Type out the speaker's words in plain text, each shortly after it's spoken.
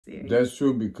That's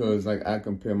true, because like I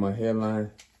compare my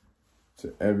hairline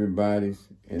to everybody's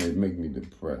and it makes me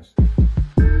depressed.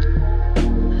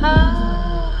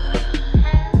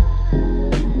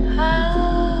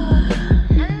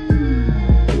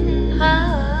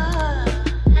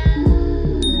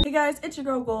 Hey guys, it's your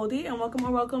girl Goldie, and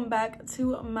welcome back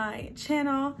to my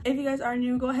channel. If you guys are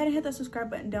new, go ahead and hit the subscribe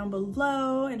button down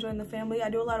below and join the family. I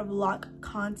do a lot of LOC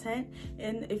content,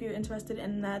 and if you're interested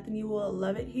in that, then you will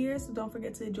love it here. So don't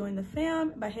forget to join the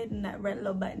fam by hitting that red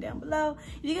little button down below.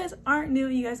 If you guys aren't new,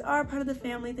 you guys are part of the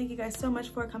family. Thank you guys so much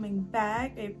for coming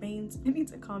back. I need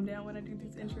to calm down when I do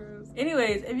these intros.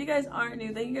 Anyways, if you guys aren't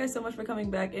new, thank you guys so much for coming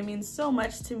back. It means so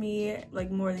much to me, like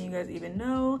more than you guys even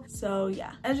know. So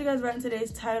yeah, as you guys read in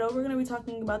today's title, we're gonna be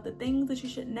talking about the things that you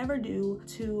should never do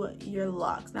to your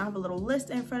locks. Now I have a little list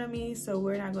in front of me, so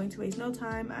we're not going to waste no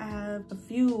time. I have a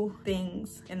few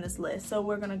things in this list, so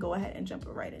we're gonna go ahead and jump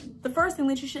right in. The first thing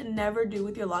that you should never do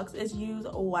with your locks is use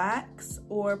wax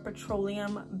or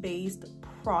petroleum-based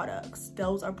products.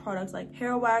 Those are products like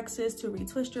hair waxes to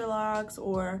retwist your locks,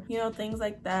 or you know, things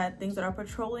like that, things that are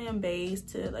petroleum based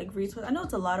to like retwist. I know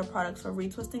it's a lot of products for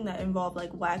retwisting that involve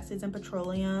like waxes and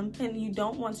petroleum, and you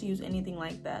don't want to use anything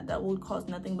like that. That will cause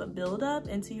nothing but buildup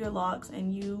into your locks,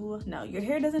 and your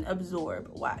hair doesn't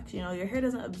absorb wax. You know, your hair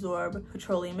doesn't absorb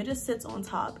petroleum. It just sits on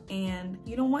top, and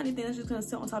you don't want anything that's just gonna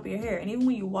sit on top of your hair. And even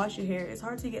when you wash your hair, it's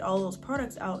hard to get all those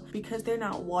products out because they're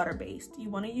not water-based.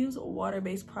 You want to use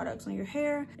water-based products on your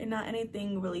hair and not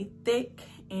anything really thick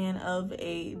and of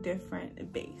a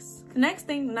different base. The next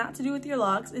thing not to do with your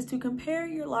locks is to compare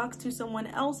your locks to someone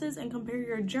else's and compare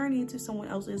your journey to someone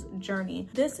else's journey.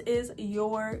 This is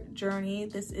your journey.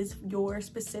 This is your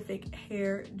specific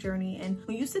hair journey. And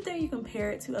when you sit there and you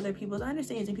compare it to other people's, I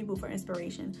understand using people for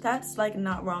inspiration. That's like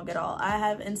not wrong at all. I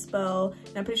have inspo,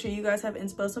 and I'm pretty sure you guys have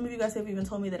inspo. Some of you guys have even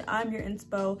told me that I'm your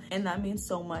inspo, and that means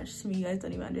so much to me. You guys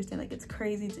don't even understand. Like, it's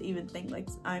crazy to even think like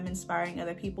I'm inspiring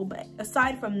other people. But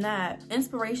aside from that,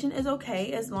 inspiration is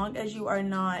okay as long as you are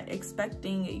not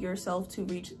expecting yourself to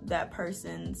reach that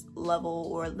person's level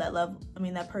or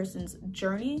that person's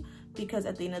journey, because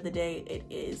at the end of the day, it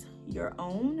is your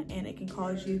own, and it can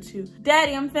cause you to,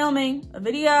 Daddy, I'm filming a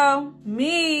video.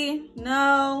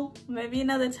 No, maybe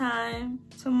another time,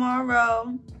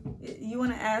 tomorrow. You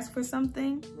want to ask for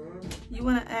something? You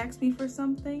want to ask me for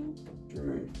something?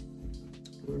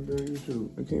 I'm on YouTube.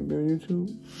 I can't be on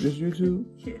YouTube. Just YouTube?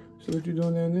 Yeah. So what you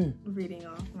doing down there? Reading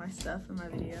off my stuff for my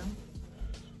video.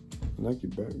 I like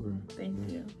your background.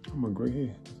 Thank you. Oh, my gray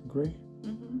hair. Gray?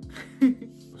 Mm-hmm.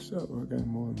 What's up? I got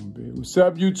more on my bed. What's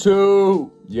up,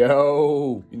 YouTube?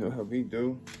 Yo. You know how we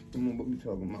do. Come on, what we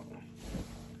talking about?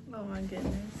 Oh my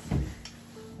goodness.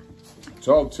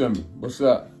 Talk to me. What's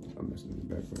up? I'm messing in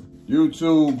the background.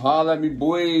 YouTube, holla at me,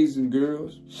 boys and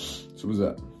girls. So what's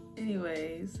up?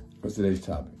 Anyways. What's today's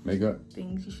topic? Makeup?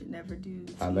 Things you should never do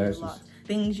to eyelashes. your locks.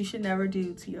 Things you should never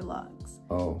do to your locks.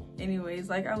 Oh. Anyways,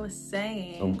 like I was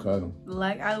saying. Don't cut them.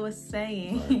 Like I was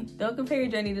saying, right. Don't compare your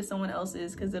journey to someone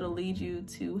else's, because it'll lead you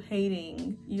to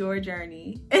hating your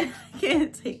journey. And I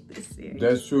can't take this serious.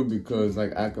 That's true, because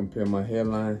like I compare my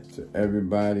hairline to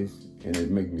everybody's, and it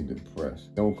makes me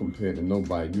depressed. Don't compare to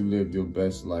nobody. You live your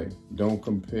best life. Don't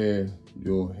compare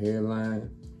your hairline,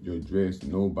 your dress to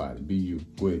nobody. Be you.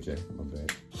 Go ahead, Jay. My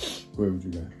bad. Go ahead, what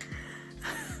you got?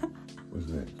 What's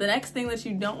next? The next thing that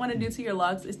you don't want to do to your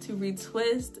locks is to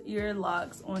retwist your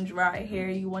locks on dry hair.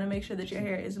 You want to make sure that your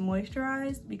hair is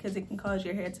moisturized, because it can cause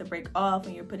your hair to break off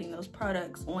when you're putting those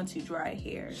products onto dry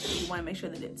hair. So you want to make sure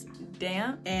that it's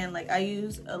damp. And like I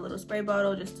use a little spray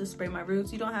bottle just to spray my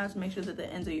roots. You don't have to make sure that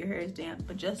the ends of your hair is damp,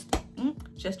 but just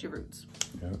your roots.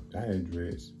 Yeah, I had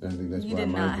dreads. I think that's you why did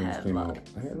my not dreads have came locks. out.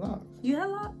 I had locks. You had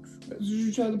locks? That's what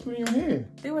you tried to put in your hair.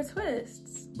 They were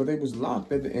twists. But they was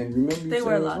locked at the end. Remember you they said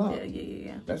were it was locked.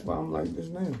 Yeah. That's why I'm like this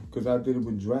now. Because I did it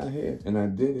with dry hair. And I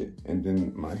did it. And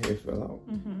then my hair fell out.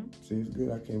 See, it's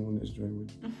good I came on this joint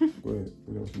with you. Go ahead.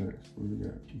 What else next? What you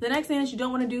got? The next thing that you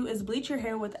don't want to do is bleach your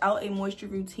hair without a moisture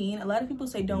routine. A lot of people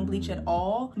say don't bleach at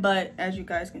all. But as you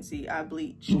guys can see, I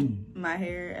bleach my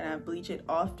hair, and I bleach it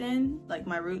often. Like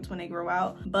my roots when they grow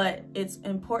out. But it's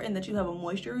important that you have a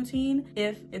moisture routine.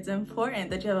 If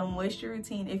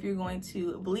you're going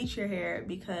to bleach your hair,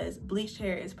 because bleached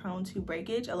hair is prone to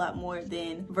breakage a lot more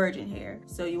than virgin hair.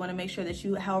 So you want to make sure that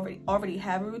you already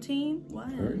have a routine. What?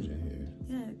 Virgin hair?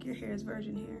 Yeah, your hair is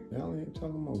virgin hair. Y'all ain't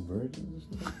talking about virgins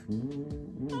and stuff?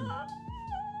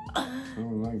 I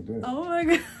don't like that. Oh my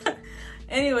God.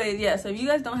 Anyways, yeah, so if you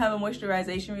guys don't have a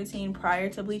moisturization routine prior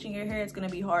to bleaching your hair, it's gonna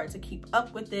be hard to keep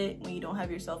up with it when you don't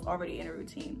have yourself already in a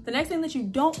routine. The next thing that you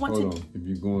don't want Hold on. If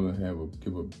you're going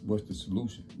to what's the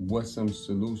solution? What's some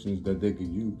solutions that they could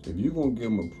use? If you're gonna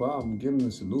give them a problem, give them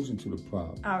the solution to the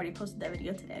problem. I already posted that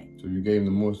video today. So you gave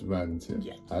them the moisturizing tips.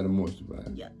 Yeah. How to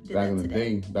moisturize. Yeah. Back in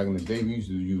the day, we used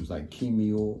to use like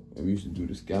Kimi oil, and we used to do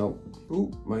the scalp.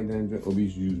 Boop, right down. Or we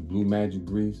used to use Blue Magic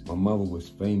grease. My mother was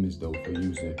famous though for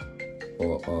using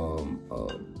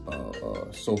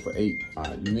Sulfur 8.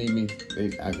 You need me?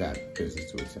 I got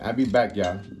business to attend. I'll be back,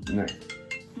 y'all. Good night.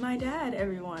 My dad,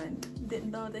 everyone,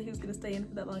 didn't know that he was gonna stay in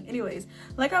for that long. Anyways,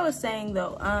 like I was saying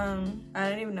though, I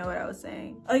don't even know what I was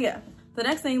saying. Oh yeah. The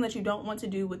next thing that you don't want to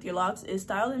do with your locks is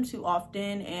style them too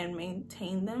often and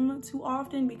maintain them too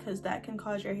often, because that can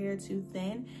cause your hair to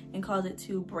thin and cause it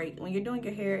to break. When you're doing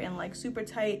your hair in like super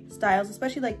tight styles,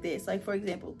 especially like this, like for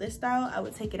example, this style, I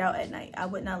would take it out at night. I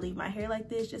would not leave my hair like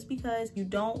this, just because you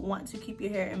don't want to keep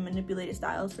your hair in manipulated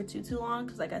styles for too long,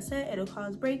 because like I said, it'll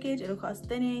cause breakage, it'll cause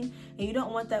thinning, and you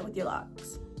don't want that with your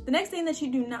locks. The next thing that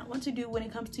you do not want to do when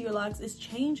it comes to your locks is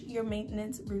change your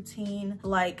maintenance routine.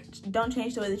 Like, don't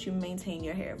change the way that you maintain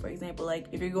your hair. For example, like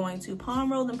if you're going to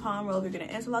palm roll, then palm roll. If you're going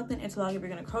to interlock, then interlock. If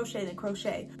you're going to crochet, then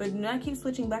crochet. But do not keep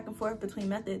switching back and forth between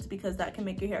methods, because that can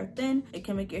make your hair thin, it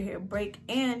can make your hair break,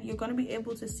 and you're going to be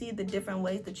able to see the different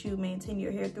ways that you maintain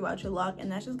your hair throughout your lock,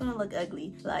 and that's just going to look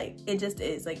ugly. Like, it just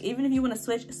is. Like, even if you want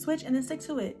to switch and then stick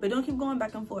to it, but don't keep going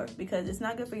back and forth, because it's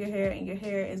not good for your hair, and your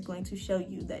hair is going to show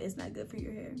you that it's not good for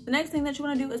your hair. The next thing that you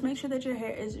want to do is make sure that your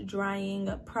hair is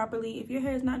drying properly. If your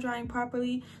hair is not drying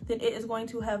properly, then it is going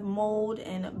to have mold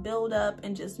and build up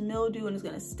and just mildew, and it's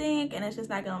going to stink, and it's just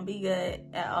not going to be good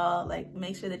at all. Like,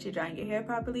 make sure that you're drying your hair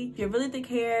properly. If you have really thick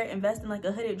hair, invest in like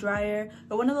a hooded dryer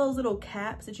or one of those little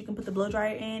caps that you can put the blow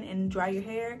dryer in and dry your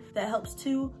hair. That helps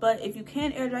too. But if you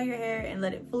can air dry your hair and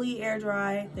let it fully air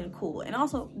dry, then cool. And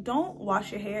also, don't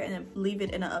wash your hair and then leave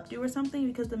it in an updo or something,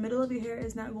 because the middle of your hair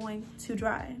is not going to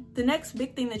dry. The next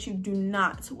big thing that you do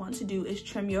not want to do is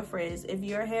trim your frizz. If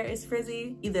your hair is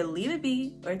frizzy, either leave it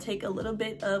be or take a little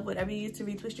bit of whatever you use to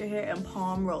retwist your hair and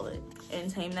palm roll it and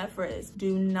tame that frizz.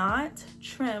 Do not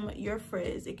trim your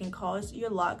frizz. It can cause your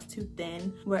locks to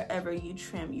thin wherever you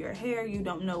trim your hair. You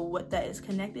don't know what that is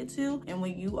connected to, and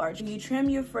when you trim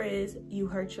your frizz, you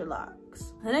hurt your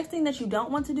locks. The next thing that you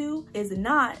don't want to do is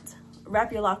not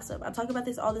wrap your locks up. I talk about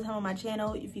this all the time on my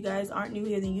channel. If you guys aren't new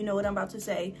here, then you know what I'm about to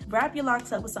say. Wrap your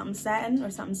locks up with something satin or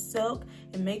something silk,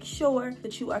 and make sure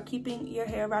that you are keeping your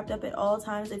hair wrapped up at all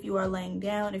times. If you are laying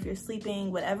down, if you're sleeping,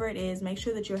 whatever it is, make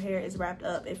sure that your hair is wrapped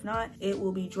up. If not, it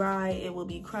will be dry, it will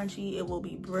be crunchy, it will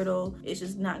be brittle. It's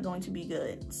just not going to be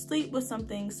good. Sleep with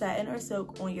something satin or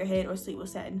silk on your head, or sleep with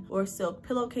satin or silk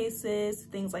pillowcases,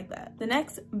 things like that. The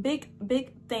next big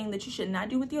thing that you should not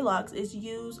do with your locks is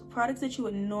use products that you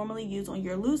would normally use on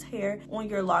your loose hair, on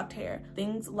your locked hair.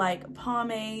 Things like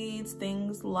pomades,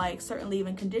 things like certain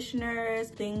leave-in conditioners,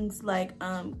 things like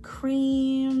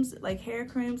creams, like hair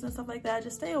creams and stuff like that.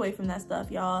 Just stay away from that stuff,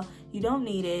 y'all. You don't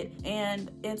need it, and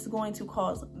it's going to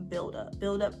cause buildup.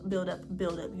 You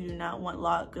do not want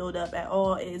lock buildup at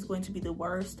all. It is going to be the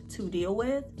worst to deal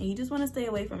with, and you just want to stay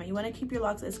away from it. You want to keep your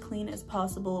locks as clean as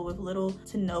possible with little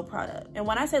to no product. And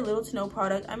when I say little to no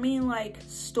product, I mean like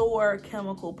store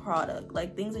chemical product,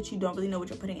 like things that you don't really know what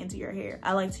you're putting into your hair.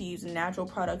 I like to use natural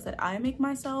products that I make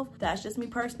myself. That's just me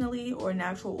personally, or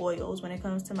natural oils when it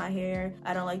comes to my hair.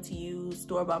 I don't like to use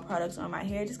store-bought products on my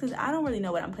hair, just because I don't really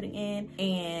know what I'm putting in,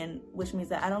 and which means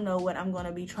that I don't know what I'm going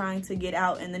to be trying to get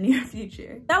out in the near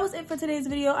future. That was it for today's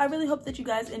video. I really hope that you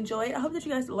guys enjoyed. I hope that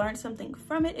you guys learned something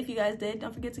from it. If you guys did,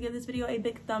 don't forget to give this video a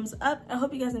big thumbs up. I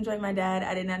hope you guys enjoyed my dad.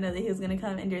 I did not know that he was going to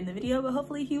come in during the video, but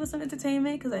hopefully he was some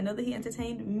entertainment, because I know that he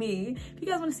entertained me. If you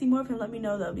guys want to see more of him, let me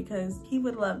know though, because he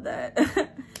would love that.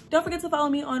 Don't forget to follow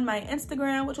me on my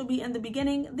Instagram, which will be in the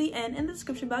beginning, the end, and the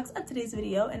description box of today's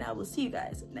video, and I will see you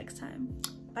guys next time.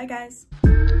 Bye guys.